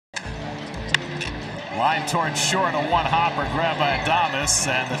Line towards short, a one-hopper grab by Adames,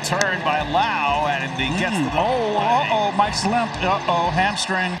 and the turn by Lau, and he gets to the Mike's limped.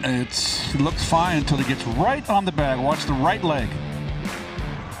 Hamstring. It looks fine until he gets right on the bag. Watch the right leg.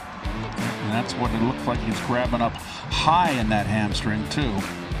 And that's what it looks like. He's grabbing up high in that hamstring, too.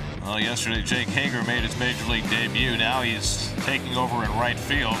 Well, yesterday Jake Hager made his Major League debut. Now he's taking over in right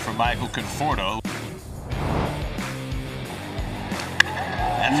field for Michael Conforto.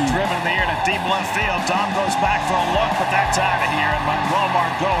 And driven in the air to deep left field. Dom goes back for a look, but that's out of here. And Manuel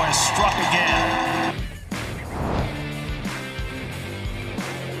Margot has struck again.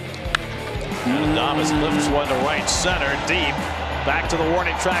 And Adames lifts one to right center, deep. Back to the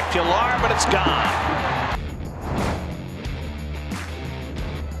warning track, Pilar, but it's gone.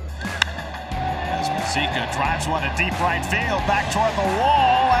 As Mazeika drives one to deep right field, back toward the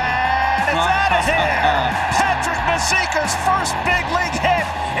wall, and it's out of here! Patrick Mazeika's first big league hit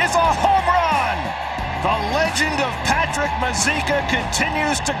is a home run! The legend of Patrick Mazeika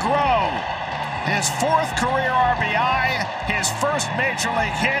continues to grow. His fourth career RBI, his first major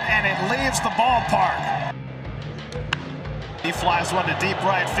league hit, and it leaves the ballpark. He flies one to deep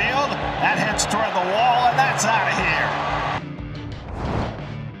right field. That hits toward the wall, and that's out of here.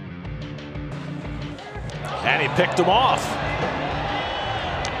 And he picked him off.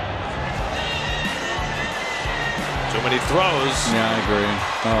 Too many throws. Yeah, I agree.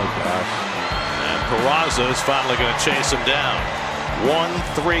 Oh, gosh. And Peraza is finally going to chase him down.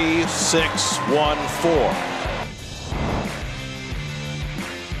 1-3-6-1-4.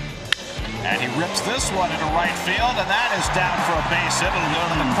 And he rips this one into right field, and that is down for a base hit. It'll go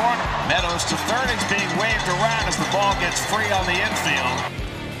to the corner. Meadows to third. It's being waved around as the ball gets free on the infield.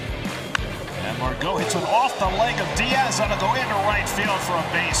 And Margot hits one off the leg of Diaz. That'll go into right field for a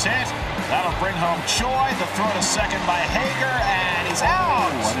base hit. That'll bring home Choi. The throw to second by Hager, and he's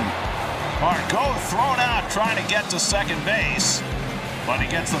out. Margot thrown out trying to get to second base, but he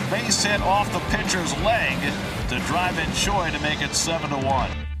gets the base hit off the pitcher's leg to drive in Choi to make it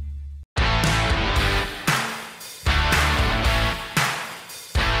 7-1.